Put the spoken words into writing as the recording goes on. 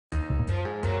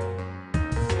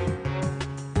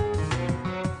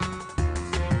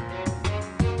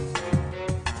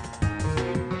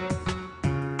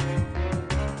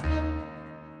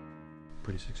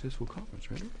successful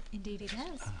conference, really. Indeed it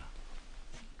has.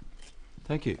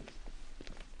 Thank you.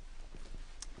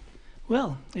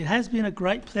 Well, it has been a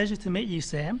great pleasure to meet you,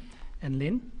 Sam and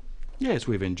Lynn. Yes,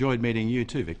 we've enjoyed meeting you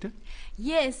too, Victor.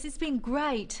 Yes, it's been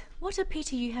great. What a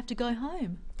pity you have to go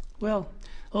home. Well,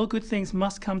 all good things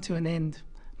must come to an end,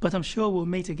 but I'm sure we'll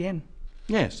meet again.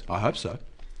 Yes, I hope so.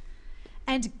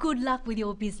 And good luck with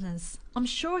your business. I'm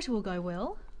sure it will go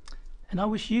well. And I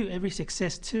wish you every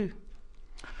success too.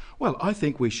 Well, I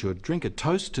think we should drink a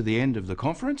toast to the end of the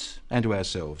conference and to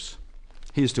ourselves.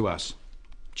 Here's to us.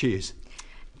 Cheers.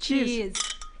 Cheers.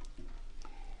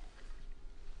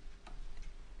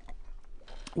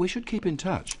 We should keep in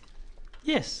touch.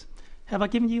 Yes. Have I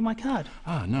given you my card?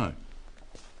 Ah, no.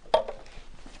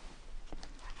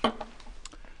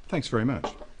 Thanks very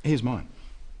much. Here's mine.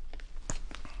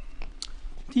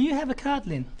 Do you have a card,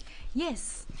 Lynn?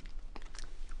 Yes.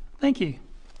 Thank you.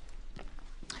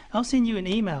 I'll send you an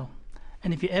email,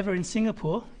 and if you're ever in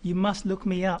Singapore, you must look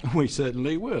me up. We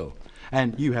certainly will.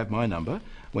 And you have my number.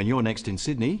 When you're next in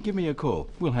Sydney, give me a call.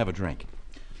 We'll have a drink.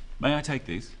 May I take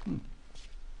these?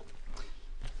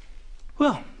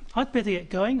 Well, I'd better get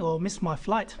going or miss my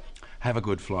flight. Have a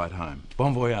good flight home.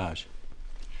 Bon voyage.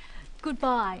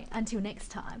 Goodbye until next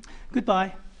time.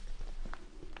 Goodbye.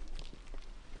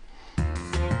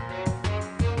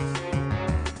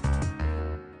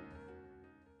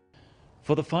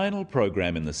 For the final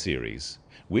program in the series,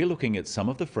 we're looking at some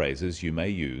of the phrases you may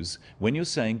use when you're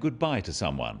saying goodbye to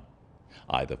someone,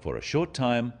 either for a short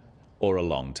time or a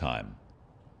long time.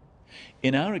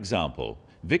 In our example,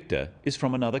 Victor is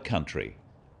from another country,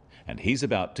 and he's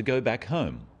about to go back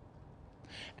home.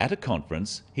 At a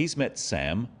conference, he's met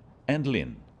Sam and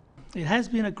Lynn. It has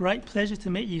been a great pleasure to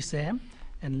meet you, Sam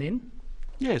and Lynn.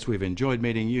 Yes, we've enjoyed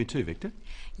meeting you too, Victor.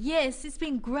 Yes, it's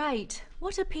been great.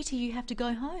 What a pity you have to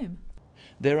go home.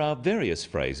 There are various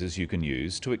phrases you can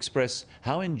use to express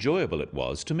how enjoyable it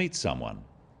was to meet someone.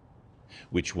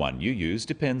 Which one you use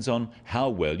depends on how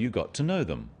well you got to know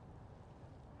them.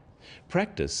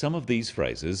 Practice some of these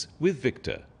phrases with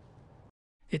Victor.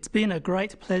 It's been a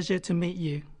great pleasure to meet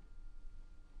you.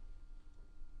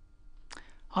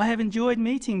 I have enjoyed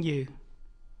meeting you.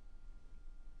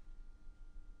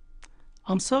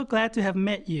 I'm so glad to have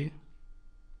met you.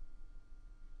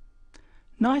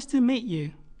 Nice to meet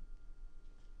you.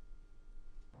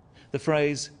 The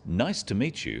phrase, "nice to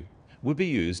meet you," would be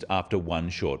used after one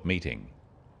short meeting.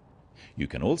 You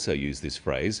can also use this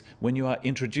phrase when you are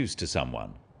introduced to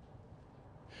someone.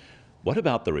 What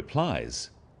about the replies?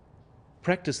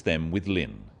 Practice them with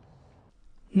Lynn.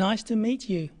 Nice to meet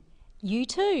you. You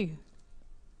too.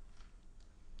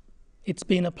 It's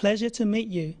been a pleasure to meet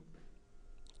you.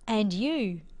 And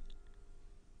you.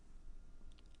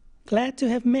 Glad to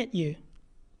have met you.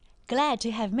 Glad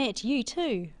to have met you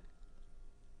too.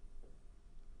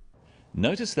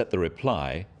 Notice that the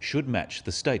reply should match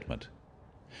the statement.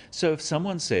 So if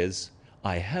someone says,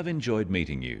 "I have enjoyed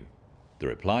meeting you," the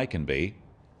reply can be,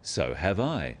 "So have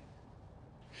I."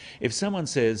 If someone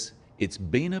says, "It's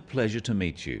been a pleasure to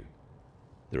meet you,"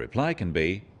 the reply can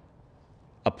be,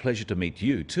 "A pleasure to meet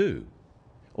you too,"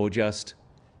 or just,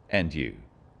 "And you."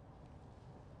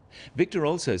 Victor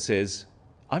also says,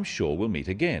 "I'm sure we'll meet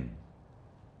again."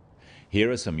 Here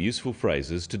are some useful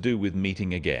phrases to do with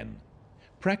meeting again.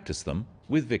 Practice them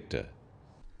with Victor.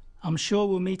 I'm sure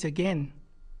we'll meet again.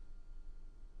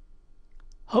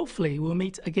 Hopefully we'll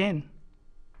meet again.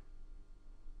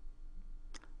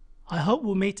 I hope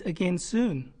we'll meet again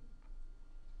soon.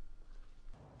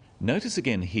 Notice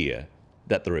again here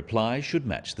that the reply should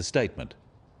match the statement.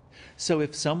 So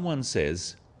if someone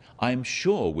says, "I'm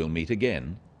sure we'll meet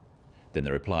again," then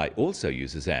the reply also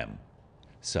uses am.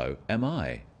 So am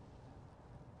I.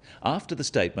 After the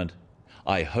statement,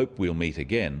 "I hope we'll meet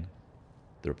again,"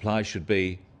 the reply should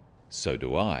be, "So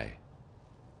do I."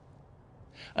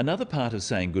 Another part of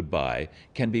saying goodbye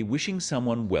can be wishing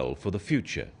someone well for the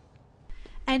future.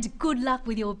 And good luck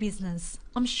with your business.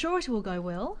 I'm sure it will go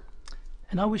well.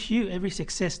 And I wish you every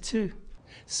success too.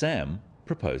 Sam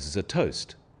proposes a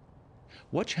toast.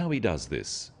 Watch how he does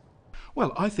this.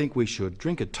 Well, I think we should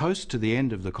drink a toast to the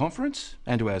end of the conference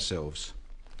and to ourselves.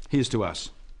 Here's to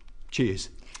us. Cheers.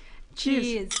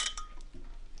 Cheers.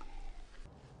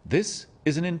 This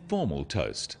is an informal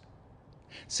toast.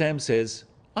 Sam says,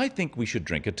 "I think we should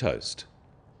drink a toast."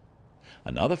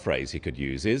 Another phrase he could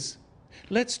use is,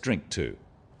 "Let's drink to."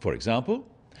 For example,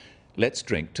 "Let's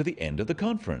drink to the end of the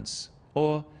conference,"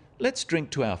 or "Let's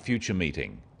drink to our future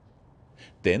meeting."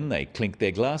 Then they clink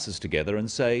their glasses together and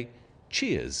say,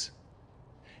 "Cheers."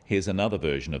 Here's another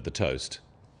version of the toast.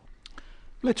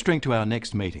 Let's drink to our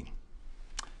next meeting.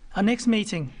 Our next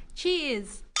meeting.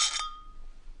 Cheers.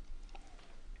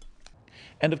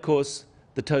 And of course,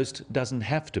 the toast doesn't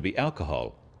have to be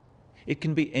alcohol. It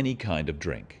can be any kind of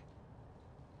drink.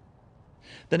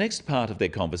 The next part of their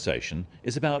conversation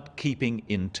is about keeping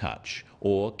in touch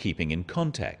or keeping in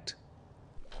contact.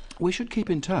 We should keep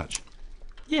in touch.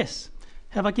 Yes.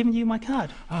 Have I given you my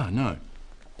card? Ah, no.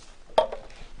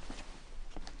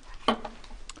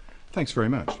 Thanks very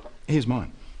much. Here's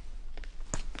mine.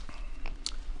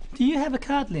 Do you have a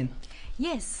card, Lynn?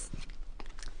 Yes.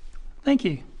 Thank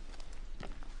you.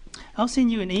 I'll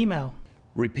send you an email.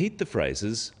 Repeat the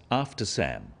phrases after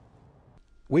Sam.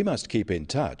 We must keep in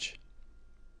touch.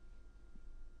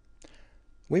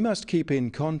 We must keep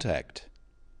in contact.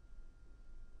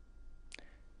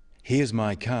 Here's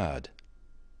my card.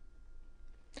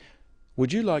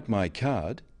 Would you like my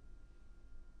card?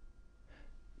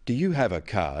 Do you have a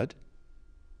card?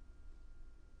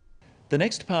 The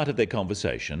next part of their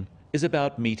conversation is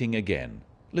about meeting again.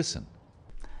 Listen.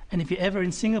 And if you're ever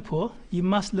in Singapore, you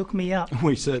must look me up.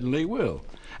 We certainly will.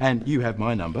 And you have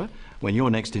my number. When you're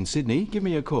next in Sydney, give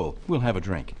me a call. We'll have a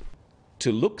drink.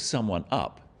 To look someone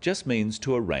up just means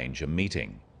to arrange a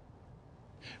meeting.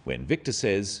 When Victor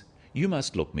says, "You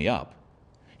must look me up,"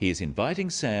 he is inviting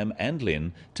Sam and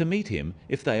Lynn to meet him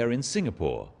if they are in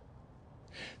Singapore.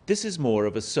 This is more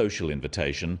of a social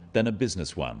invitation than a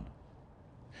business one.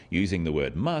 Using the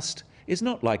word must is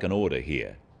not like an order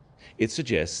here. It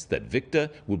suggests that Victor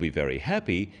will be very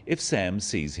happy if Sam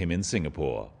sees him in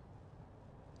Singapore.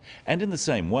 And in the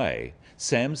same way,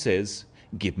 Sam says,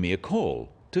 "Give me a call,"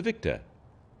 to Victor.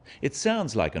 It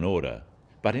sounds like an order,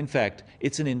 but in fact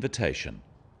it's an invitation.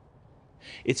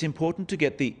 It's important to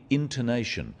get the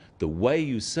intonation, the way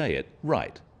you say it,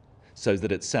 right, so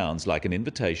that it sounds like an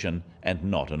invitation and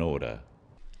not an order.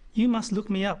 You must look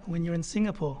me up when you're in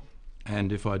Singapore.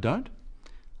 And if I don't?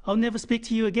 I'll never speak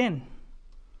to you again.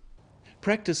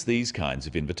 Practice these kinds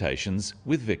of invitations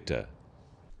with Victor.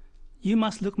 You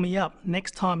must look me up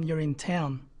next time you're in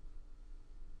town.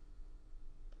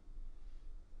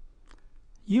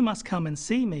 You must come and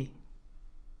see me.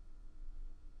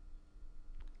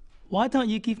 Why don't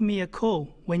you give me a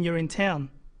call when you're in town?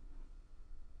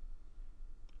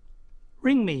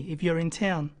 Ring me if you're in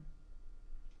town.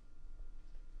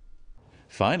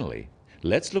 Finally,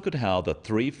 let's look at how the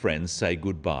three friends say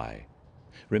goodbye.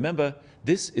 Remember,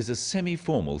 this is a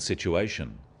semi-formal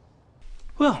situation.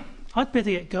 Well, I'd better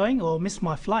get going or miss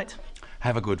my flight.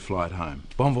 Have a good flight home.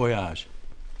 Bon voyage.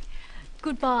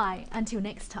 Goodbye until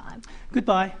next time.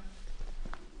 Goodbye.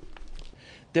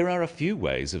 There are a few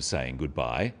ways of saying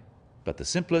goodbye, but the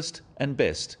simplest and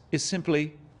best is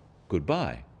simply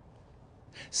goodbye.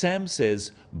 Sam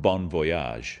says bon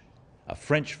voyage, a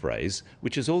French phrase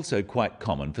which is also quite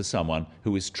common for someone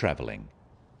who is travelling.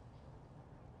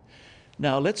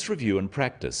 Now let's review and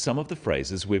practice some of the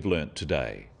phrases we've learnt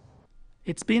today.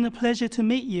 It's been a pleasure to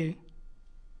meet you.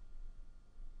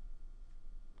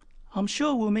 I'm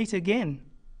sure we'll meet again.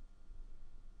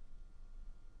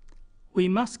 We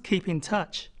must keep in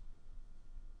touch.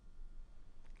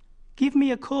 Give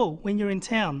me a call when you're in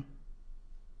town.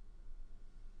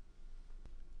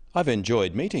 I've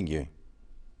enjoyed meeting you.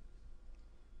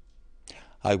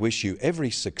 I wish you every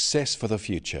success for the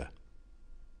future.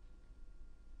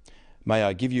 May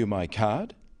I give you my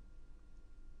card?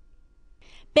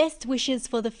 Best wishes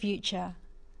for the future.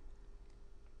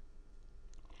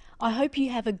 I hope you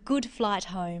have a good flight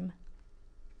home.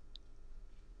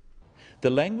 The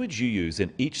language you use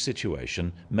in each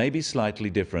situation may be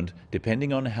slightly different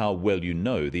depending on how well you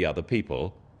know the other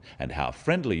people and how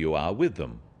friendly you are with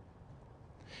them.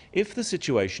 If the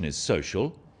situation is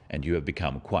social and you have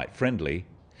become quite friendly,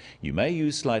 you may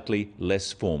use slightly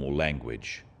less formal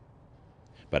language.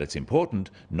 But it's important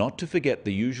not to forget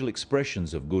the usual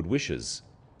expressions of good wishes,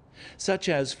 such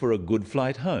as for a good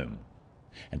flight home,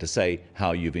 and to say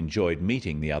how you've enjoyed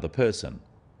meeting the other person.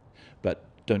 But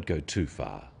don't go too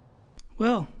far.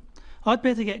 Well, I'd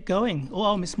better get going or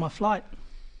I'll miss my flight.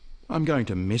 I'm going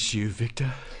to miss you,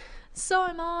 Victor. So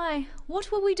am I.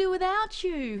 What will we do without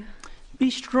you? Be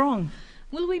strong.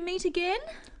 Will we meet again?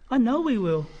 I know we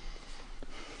will.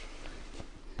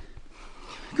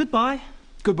 Goodbye.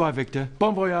 Goodbye, Victor.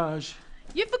 Bon voyage.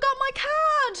 You forgot my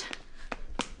card!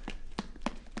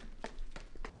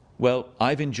 Well,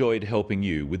 I've enjoyed helping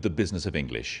you with the business of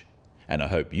English, and I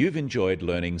hope you've enjoyed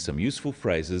learning some useful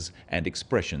phrases and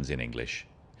expressions in English,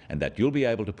 and that you'll be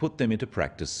able to put them into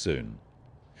practice soon.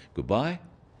 Goodbye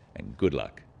and good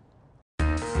luck.